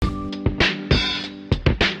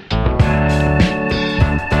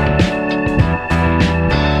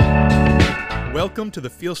Welcome to the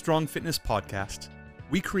Feel Strong Fitness Podcast.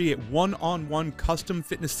 We create one-on-one custom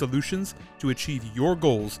fitness solutions to achieve your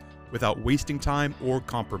goals without wasting time or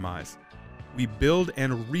compromise. We build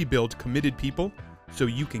and rebuild committed people so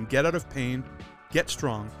you can get out of pain, get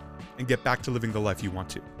strong, and get back to living the life you want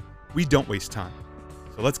to. We don't waste time.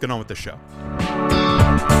 So let's get on with the show.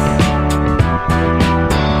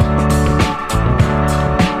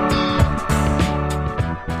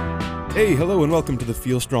 Hey, hello, and welcome to the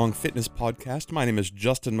Feel Strong Fitness Podcast. My name is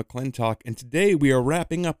Justin McClintock, and today we are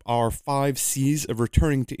wrapping up our 5 C's of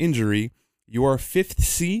returning to injury. Your 5th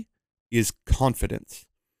C is confidence.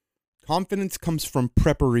 Confidence comes from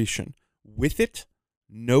preparation. With it,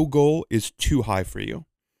 no goal is too high for you.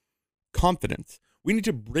 Confidence. We need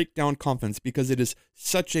to break down confidence because it is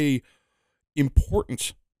such an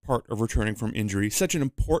important part of returning from injury, such an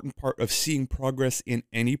important part of seeing progress in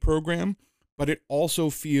any program, but it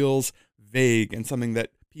also feels vague and something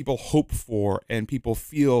that people hope for and people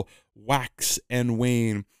feel wax and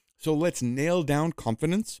wane. So let's nail down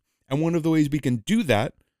confidence. And one of the ways we can do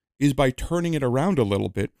that is by turning it around a little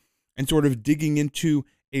bit and sort of digging into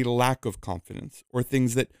a lack of confidence or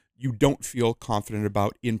things that you don't feel confident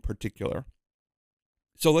about in particular.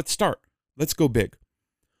 So let's start. Let's go big.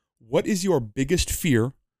 What is your biggest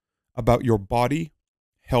fear about your body,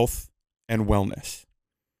 health, and wellness?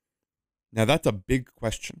 Now, that's a big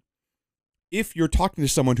question. If you're talking to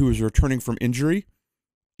someone who is returning from injury,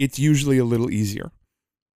 it's usually a little easier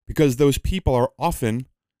because those people are often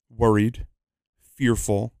worried,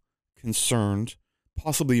 fearful, concerned,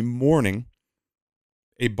 possibly mourning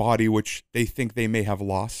a body which they think they may have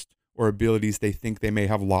lost or abilities they think they may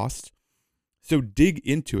have lost. So dig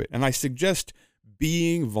into it. And I suggest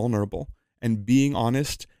being vulnerable and being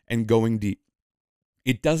honest and going deep.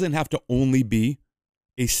 It doesn't have to only be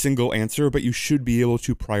a single answer, but you should be able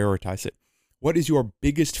to prioritize it. What is your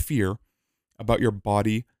biggest fear about your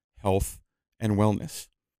body, health, and wellness?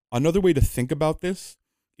 Another way to think about this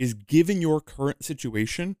is, given your current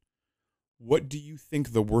situation, what do you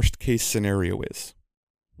think the worst case scenario is?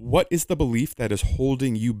 What is the belief that is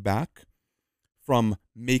holding you back from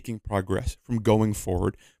making progress, from going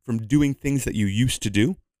forward, from doing things that you used to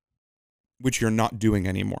do, which you're not doing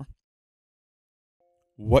anymore?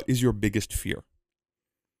 What is your biggest fear?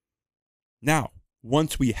 Now,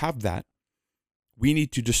 once we have that, we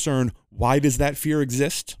need to discern, why does that fear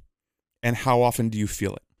exist and how often do you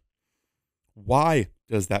feel it? Why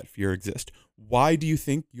does that fear exist? Why do you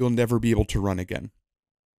think you'll never be able to run again?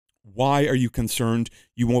 Why are you concerned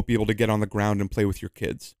you won't be able to get on the ground and play with your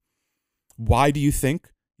kids? Why do you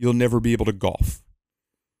think you'll never be able to golf?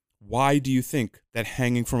 Why do you think that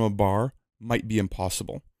hanging from a bar might be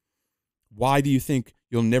impossible? Why do you think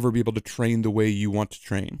you'll never be able to train the way you want to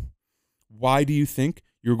train? Why do you think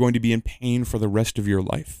you're going to be in pain for the rest of your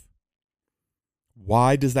life?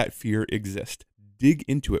 Why does that fear exist? Dig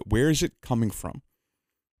into it. Where is it coming from?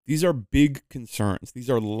 These are big concerns. These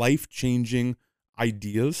are life-changing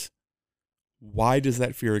ideas. Why does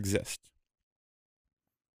that fear exist?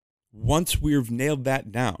 Once we've nailed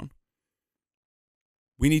that down,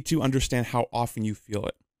 we need to understand how often you feel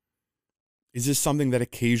it. Is this something that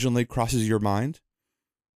occasionally crosses your mind?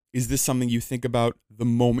 Is this something you think about the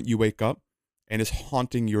moment you wake up and is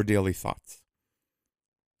haunting your daily thoughts?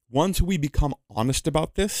 Once we become honest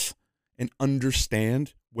about this and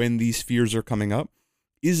understand when these fears are coming up,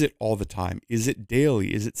 is it all the time? Is it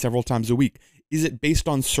daily? Is it several times a week? Is it based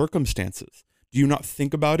on circumstances? Do you not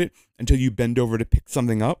think about it until you bend over to pick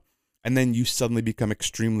something up and then you suddenly become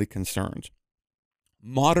extremely concerned?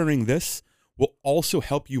 Monitoring this will also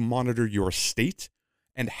help you monitor your state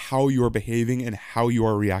and how you're behaving and how you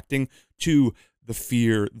are reacting to the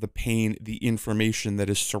fear, the pain, the information that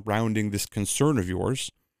is surrounding this concern of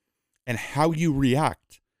yours. And how you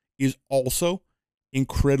react is also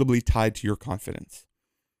incredibly tied to your confidence.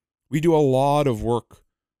 We do a lot of work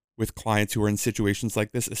with clients who are in situations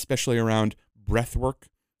like this, especially around breath work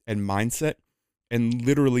and mindset, and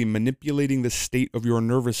literally manipulating the state of your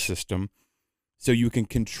nervous system so you can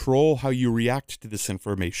control how you react to this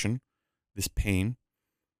information, this pain,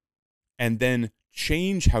 and then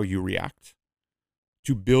change how you react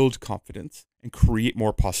to build confidence and create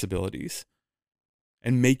more possibilities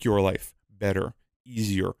and make your life better,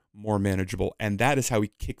 easier, more manageable. And that is how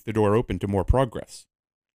we kick the door open to more progress.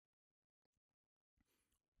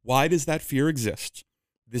 Why does that fear exist?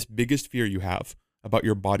 This biggest fear you have about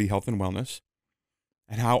your body, health, and wellness,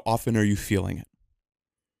 and how often are you feeling it?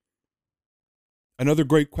 Another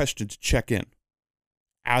great question to check in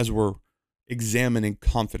as we're examining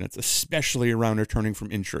confidence, especially around returning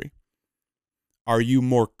from injury. Are you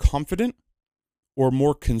more confident or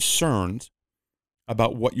more concerned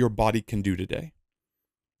about what your body can do today?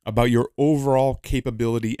 about your overall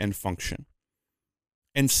capability and function.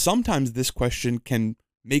 And sometimes this question can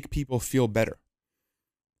make people feel better.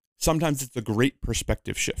 Sometimes it's a great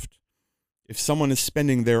perspective shift. If someone is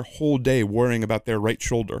spending their whole day worrying about their right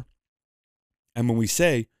shoulder, and when we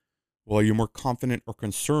say, well, are you more confident or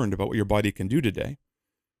concerned about what your body can do today?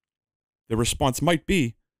 The response might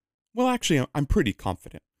be, well, actually, I'm pretty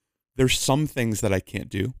confident. There's some things that I can't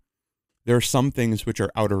do. There are some things which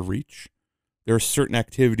are out of reach. There are certain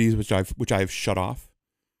activities which I've shut off.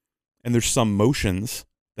 And there's some motions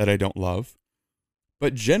that I don't love.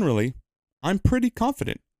 But generally, I'm pretty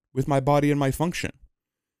confident with my body and my function.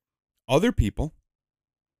 Other people,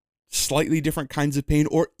 slightly different kinds of pain,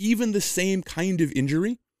 or even the same kind of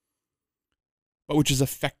injury, but which is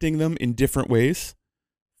affecting them in different ways,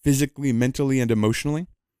 physically, mentally, and emotionally,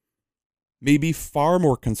 may be far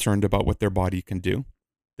more concerned about what their body can do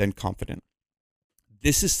than confident.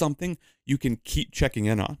 This is something you can keep checking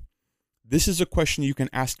in on. This is a question you can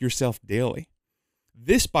ask yourself daily.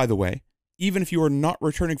 This, by the way, even if you are not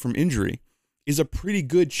returning from injury, is a pretty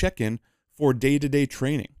good check-in for day-to-day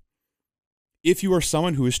training. If you are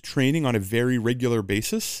someone who is training on a very regular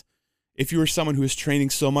basis, if you are someone who is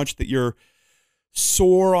training so much that you're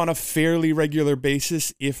sore on a fairly regular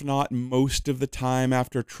basis, if not most of the time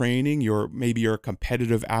after training, maybe you're a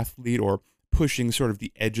competitive athlete or pushing sort of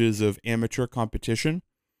the edges of amateur competition,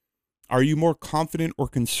 are you more confident or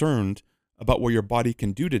concerned about what your body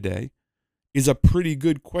can do today? Is a pretty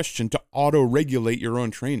good question to auto-regulate your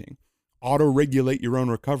own training, auto-regulate your own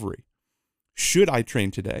recovery. Should I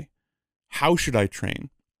train today? How should I train?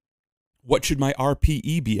 What should my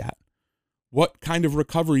RPE be at? What kind of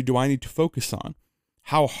recovery do I need to focus on?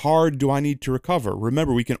 How hard do I need to recover?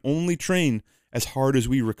 Remember, we can only train as hard as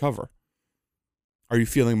we recover. Are you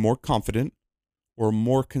feeling more confident or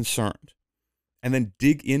more concerned? And then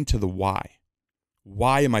dig into the why.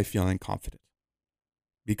 Why am I feeling confident?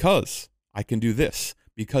 Because I can do this,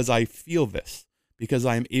 because I feel this, because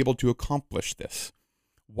I am able to accomplish this.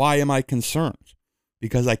 Why am I concerned?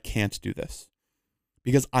 Because I can't do this.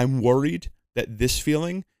 Because I'm worried that this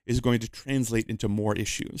feeling is going to translate into more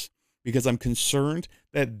issues. Because I'm concerned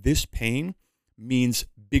that this pain means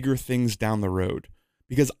bigger things down the road.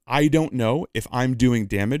 Because I don't know if I'm doing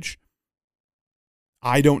damage.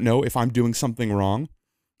 I don't know if I'm doing something wrong.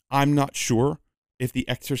 I'm not sure if the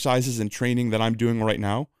exercises and training that I'm doing right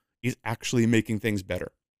now is actually making things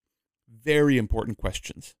better. Very important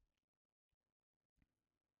questions.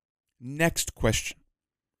 Next question.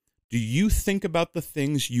 Do you think about the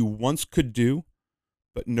things you once could do,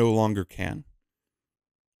 but no longer can?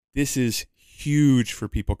 This is huge for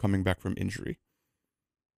people coming back from injury.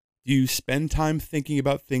 Do you spend time thinking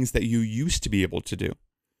about things that you used to be able to do,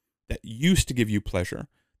 that used to give you pleasure,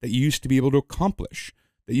 that you used to be able to accomplish,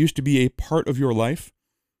 that used to be a part of your life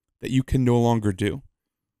that you can no longer do?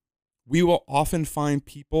 We will often find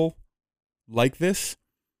people like this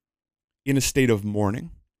in a state of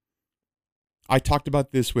mourning. I talked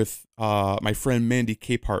about this with my friend Mandy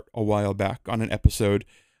Capehart a while back on an episode,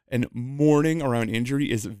 and mourning around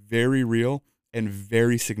injury is very real and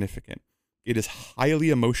very significant. It is highly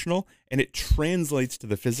emotional, and it translates to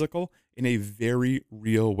the physical in a very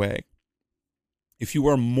real way. If you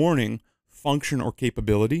are mourning function or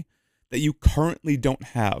capability that you currently don't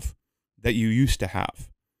have, that you used to have,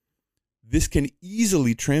 this can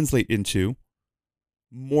easily translate into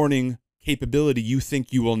mourning capability you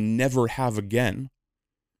think you will never have again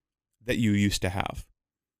that you used to have.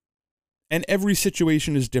 And every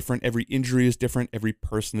situation is different. Every injury is different. Every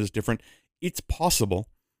person is different. It's possible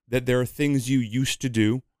that there are things you used to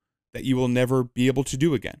do that you will never be able to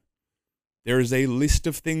do again. There is a list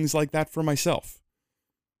of things like that for myself.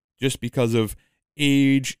 Just because of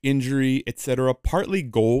age, injury, etc., partly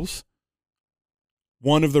goals.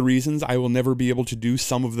 One of the reasons I will never be able to do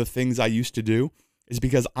some of the things I used to do is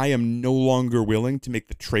because I am no longer willing to make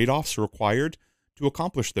the trade-offs required to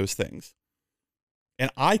accomplish those things. And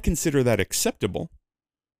I consider that acceptable,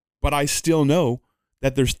 but I still know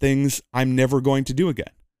that there's things I'm never going to do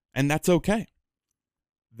again, and that's okay.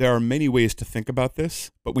 There are many ways to think about this,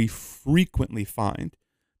 but we frequently find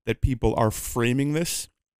that people are framing this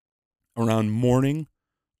around mourning,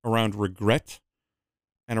 around regret,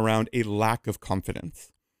 and around a lack of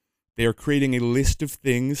confidence. They are creating a list of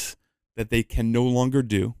things that they can no longer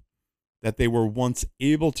do, that they were once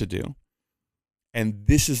able to do. And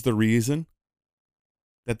this is the reason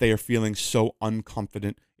that they are feeling so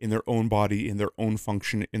unconfident in their own body, in their own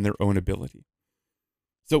function, in their own ability.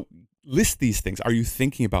 So list these things. Are you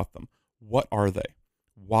thinking about them? What are they?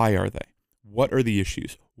 Why are they? What are the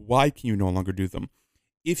issues? Why can you no longer do them?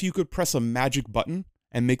 If you could press a magic button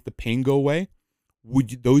and make the pain go away,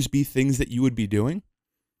 would those be things that you would be doing?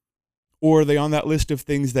 Or are they on that list of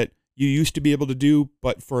things that you used to be able to do,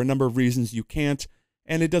 but for a number of reasons you can't,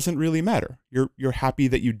 and it doesn't really matter? You're happy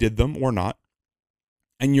that you did them or not,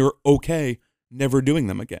 and you're okay never doing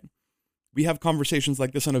them again. We have conversations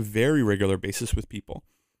like this on a very regular basis with people.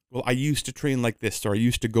 Well, I used to train like this, or I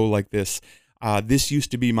used to go like this. This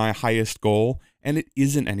used to be my highest goal, and it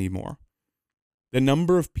isn't anymore. The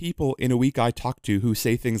number of people in a week I talk to who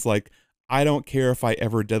say things like, I don't care if I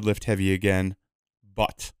ever deadlift heavy again,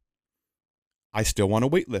 but I still want to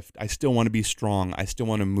weightlift. I still want to be strong. I still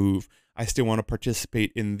want to move. I still want to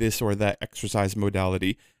participate in this or that exercise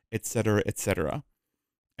modality, etc., etc.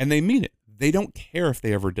 And they mean it. They don't care if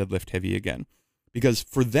they ever deadlift heavy again, because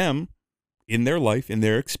for them, in their life, in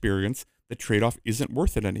their experience, the trade-off isn't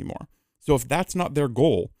worth it anymore. So if that's not their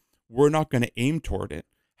goal, we're not going to aim toward it.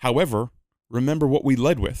 However, remember what we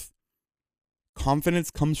led with.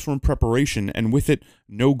 Confidence comes from preparation, and with it,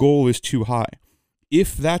 no goal is too high.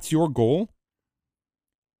 If that's your goal,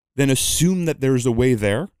 then assume that there's a way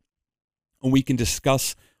there, and we can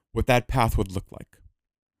discuss what that path would look like.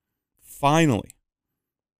 Finally,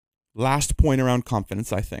 last point around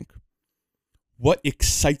confidence, I think. What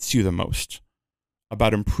excites you the most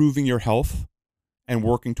about improving your health and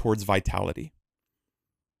working towards vitality?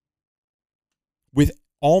 With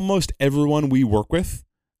almost everyone we work with,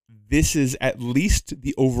 this is at least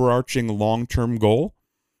the overarching long-term goal,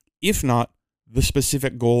 if not the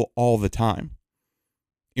specific goal all the time.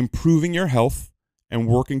 Improving your health and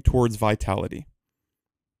working towards vitality.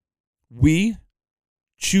 We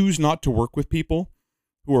choose not to work with people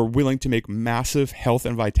who are willing to make massive health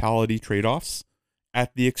and vitality trade-offs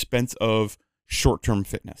at the expense of short-term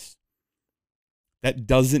fitness. That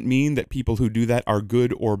doesn't mean that people who do that are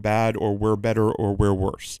good or bad, or we're better or we're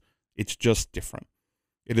worse. It's just different.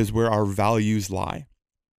 It is where our values lie.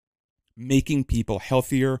 Making people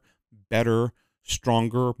healthier, better,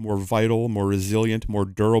 stronger, more vital, more resilient, more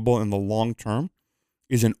durable in the long term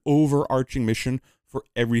is an overarching mission for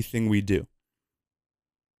everything we do.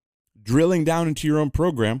 Drilling down into your own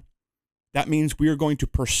program, that means we are going to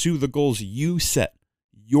pursue the goals you set,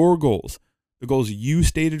 your goals, the goals you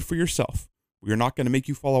stated for yourself. We are not going to make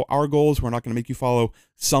you follow our goals. We're not going to make you follow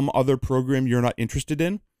some other program you're not interested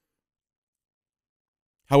in.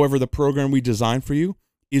 However, the program we design for you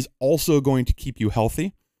is also going to keep you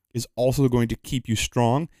healthy, is also going to keep you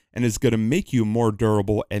strong, and is going to make you more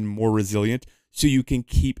durable and more resilient so you can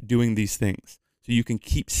keep doing these things, so you can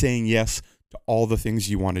keep saying yes to all the things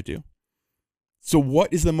you want to do. So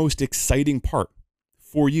what is the most exciting part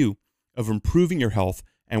for you of improving your health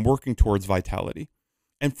and working towards vitality?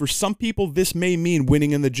 And for some people, this may mean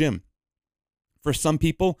winning in the gym. For some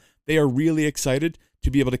people, they are really excited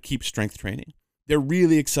to be able to keep strength training. They're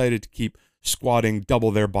really excited to keep squatting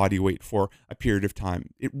double their body weight for a period of time.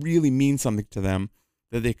 It really means something to them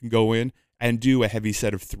that they can go in and do a heavy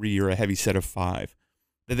set of 3 or a heavy set of 5.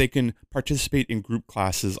 That they can participate in group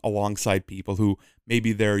classes alongside people who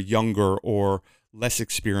maybe they're younger or less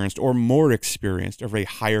experienced or more experienced, of a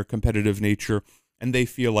higher competitive nature, and they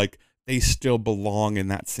feel like they still belong in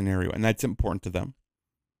that scenario, and that's important to them.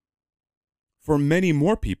 For many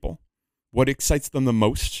more people, what excites them the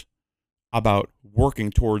most about working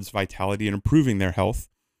towards vitality and improving their health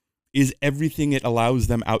is everything it allows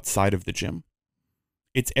them outside of the gym.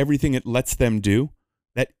 It's everything it lets them do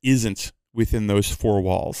that isn't within those 4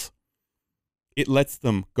 walls. It lets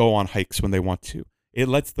them go on hikes when they want to. It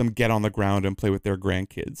lets them get on the ground and play with their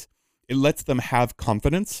grandkids. It lets them have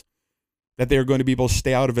confidence that they're going to be able to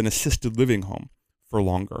stay out of an assisted living home for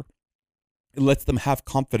longer. It lets them have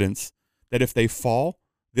confidence that if they fall,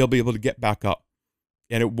 they'll be able to get back up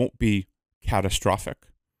and it won't be catastrophic.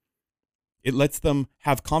 It lets them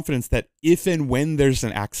have confidence that if and when there's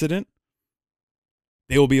an accident,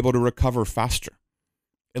 they will be able to recover faster.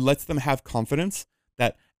 It lets them have confidence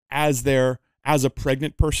that as a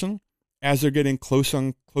pregnant person, as they're getting closer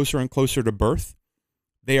and closer to birth,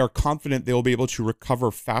 they are confident they will be able to recover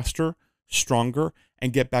faster, stronger,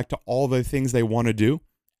 and get back to all the things they want to do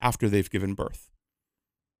after they've given birth.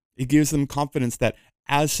 It gives them confidence that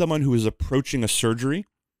as someone who is approaching a surgery,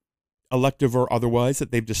 elective or otherwise,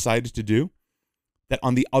 that they've decided to do, that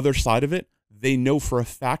on the other side of it, they know for a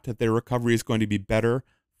fact that their recovery is going to be better,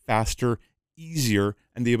 faster, easier,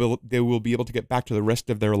 and they will be able to get back to the rest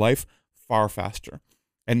of their life far faster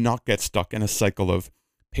and not get stuck in a cycle of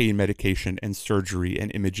pain medication and surgery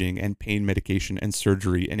and imaging and pain medication and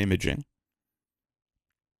surgery and imaging.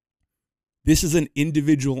 This is an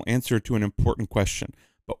individual answer to an important question,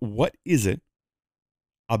 but what is it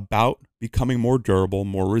about becoming more durable,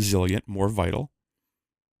 more resilient, more vital,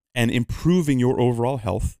 and improving your overall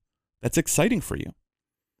health that's exciting for you.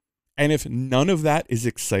 And if none of that is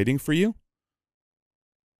exciting for you,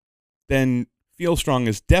 then Feel Strong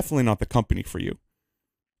is definitely not the company for you.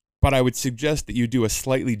 But I would suggest that you do a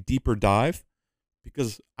slightly deeper dive,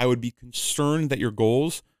 because I would be concerned that your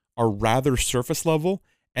goals are rather surface level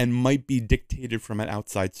and might be dictated from an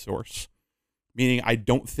outside source. Meaning, I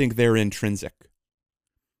don't think they're intrinsic.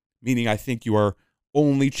 Meaning, I think you are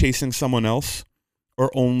only chasing someone else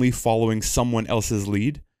or only following someone else's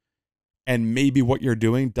lead. And maybe what you're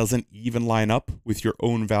doing doesn't even line up with your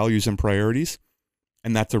own values and priorities.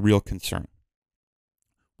 And that's a real concern.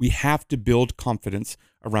 We have to build confidence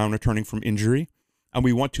around returning from injury. And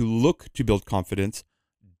we want to look to build confidence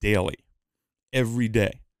daily, every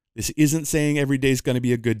day. This isn't saying every day is going to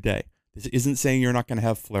be a good day. This isn't saying you're not going to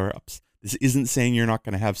have flare-ups. This isn't saying you're not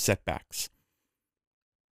going to have setbacks.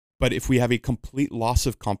 But if we have a complete loss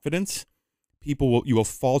of confidence, you will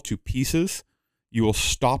fall to pieces. You will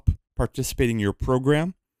stop participating in your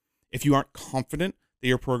program. If you aren't confident that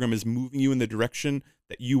your program is moving you in the direction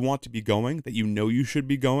that you want to be going, that you know you should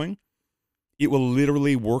be going, it will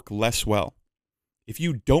literally work less well. If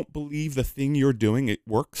you don't believe the thing you're doing, it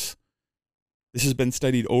works. This has been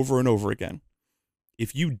studied over and over again.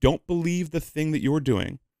 If you don't believe the thing that you're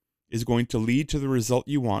doing is going to lead to the result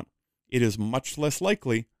you want, it is much less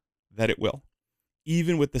likely that it will.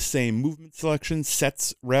 Even with the same movement selection,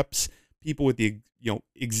 sets, reps, people with the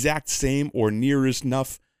exact same or near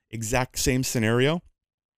enough exact same scenario,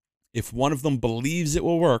 if one of them believes it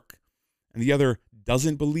will work and the other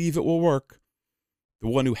doesn't believe it will work, the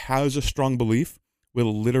one who has a strong belief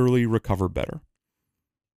will literally recover better.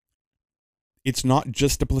 It's not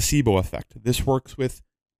just a placebo effect. This works with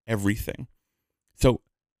everything. So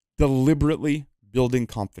deliberately building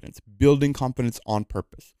confidence on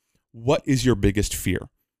purpose. What is your biggest fear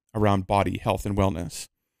around body, health, and wellness?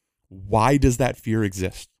 Why does that fear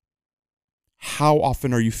exist? How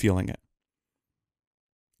often are you feeling it?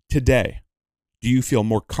 Today, do you feel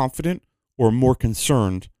more confident or more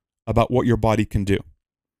concerned about what your body can do?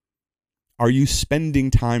 Are you spending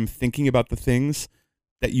time thinking about the things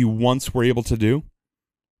that you once were able to do,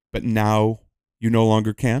 but now you no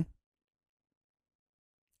longer can?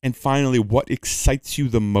 And finally, what excites you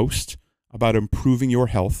the most about improving your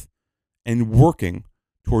health and working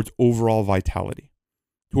towards overall vitality,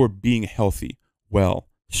 toward being healthy, well,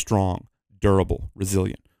 strong, durable,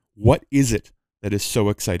 resilient? What is it that is so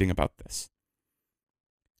exciting about this?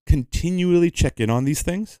 Continually check in on these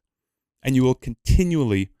things, and you will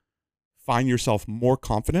continually find yourself more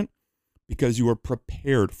confident because you are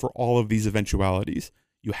prepared for all of these eventualities.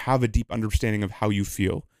 You have a deep understanding of how you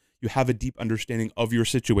feel. You have a deep understanding of your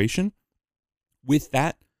situation. With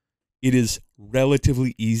that, it is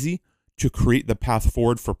relatively easy to create the path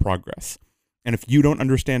forward for progress. And if you don't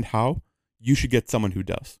understand how, you should get someone who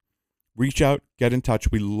does. Reach out, get in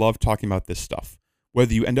touch. We love talking about this stuff.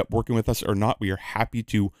 Whether you end up working with us or not, we are happy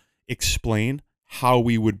to explain how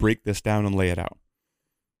we would break this down and lay it out.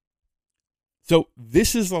 So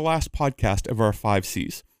this is the last podcast of our 5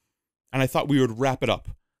 C's. And I thought we would wrap it up,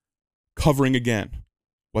 covering again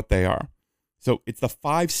what they are. So it's the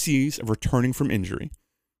 5 C's of returning from injury,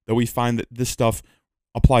 though we find that this stuff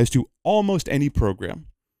applies to almost any program,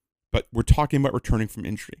 but we're talking about returning from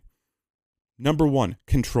injury. Number 1,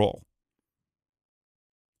 control.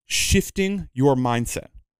 Shifting your mindset.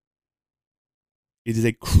 It is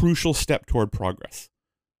a crucial step toward progress.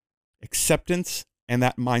 Acceptance and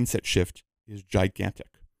that mindset shift is gigantic.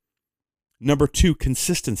 Number 2,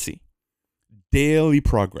 consistency. Daily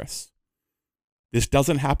progress. This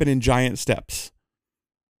doesn't happen in giant steps.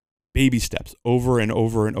 Baby steps, over and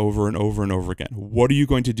over and over and over and over again. What are you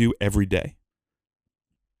going to do every day?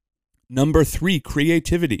 Number 3,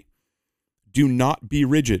 creativity. Do not be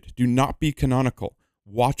rigid. Do not be canonical.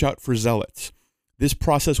 Watch out for zealots. This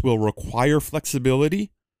process will require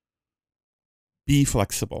flexibility. Be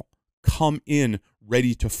flexible. Come in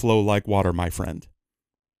ready to flow like water, my friend.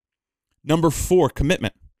 Number 4,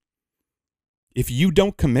 commitment. If you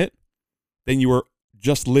don't commit, then you are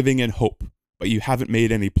just living in hope, but you haven't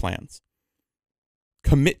made any plans.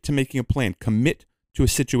 Commit to making a plan. Commit to a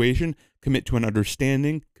situation. Commit to an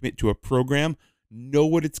understanding. Commit to a program. Know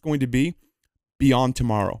what it's going to be beyond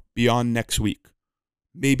tomorrow, beyond next week,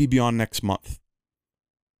 maybe beyond next month.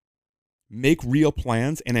 Make real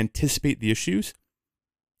plans and anticipate the issues,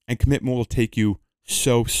 and commitment will take you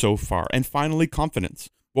so far. And finally, confidence,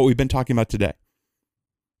 what we've been talking about today.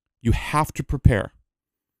 You have to prepare.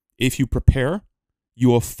 If you prepare, you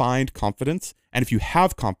will find confidence. And if you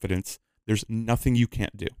have confidence, there's nothing you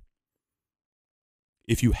can't do.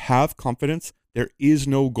 If you have confidence, there is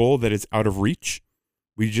no goal that is out of reach.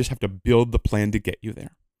 We just have to build the plan to get you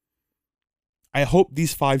there. I hope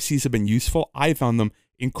these 5 C's have been useful. I found them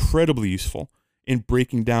incredibly useful in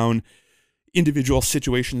breaking down individual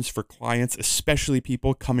situations for clients, especially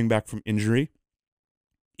people coming back from injury.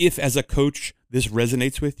 If as a coach this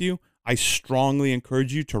resonates with you, I strongly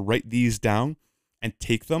encourage you to write these down and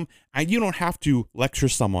take them. And you don't have to lecture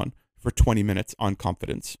someone for 20 minutes on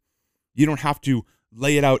confidence. You don't have to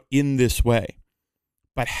lay it out in this way.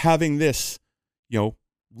 But having this,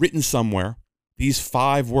 written somewhere, these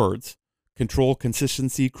 5 words, control,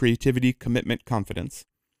 consistency, creativity, commitment, confidence.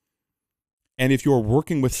 And if you're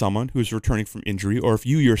working with someone who's returning from injury, or if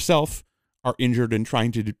you yourself are injured and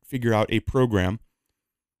trying to figure out a program,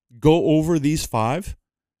 go over these 5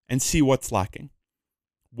 and see what's lacking.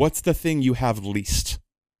 What's the thing you have least?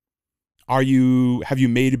 Have you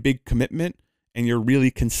made a big commitment and you're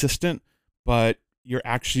really consistent, but you're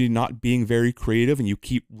actually not being very creative and you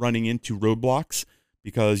keep running into roadblocks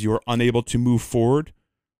because you're unable to move forward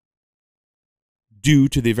due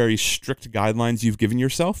to the very strict guidelines you've given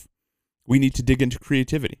yourself? We need to dig into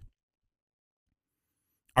creativity.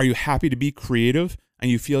 Are you happy to be creative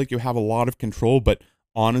and you feel like you have a lot of control, but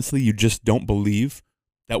honestly, you just don't believe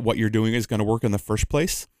that what you're doing is going to work in the first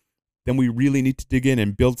place? Then we really need to dig in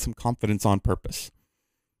and build some confidence on purpose.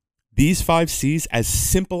 These 5 C's, as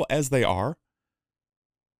simple as they are,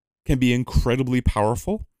 can be incredibly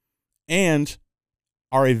powerful and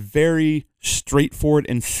are a very straightforward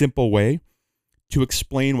and simple way to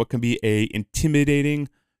explain what can be an intimidating,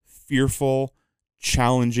 fearful,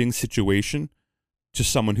 challenging situation to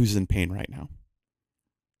someone who's in pain right now.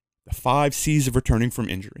 The 5 C's of returning from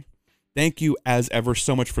injury. Thank you as ever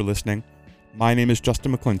so much for listening. My name is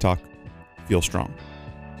Justin McClintock. Feel strong.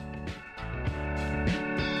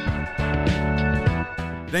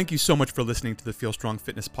 Thank you so much for listening to the Feel Strong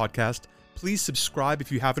Fitness Podcast. Please subscribe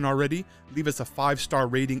if you haven't already. Leave us a 5-star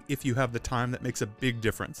rating if you have the time. That makes a big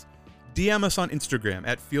difference. DM us on Instagram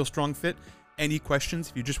at FeelStrongFit. Any questions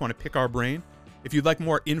if you just want to pick our brain. If you'd like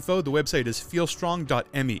more info, the website is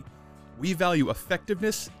feelstrong.me. We value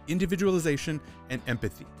effectiveness, individualization, and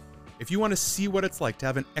empathy. If you want to see what it's like to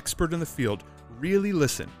have an expert in the field really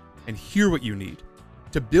listen and hear what you need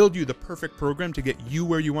to build you the perfect program to get you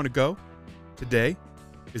where you want to go, today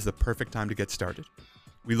is the perfect time to get started.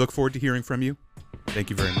 We look forward to hearing from you. Thank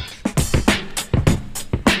you very much.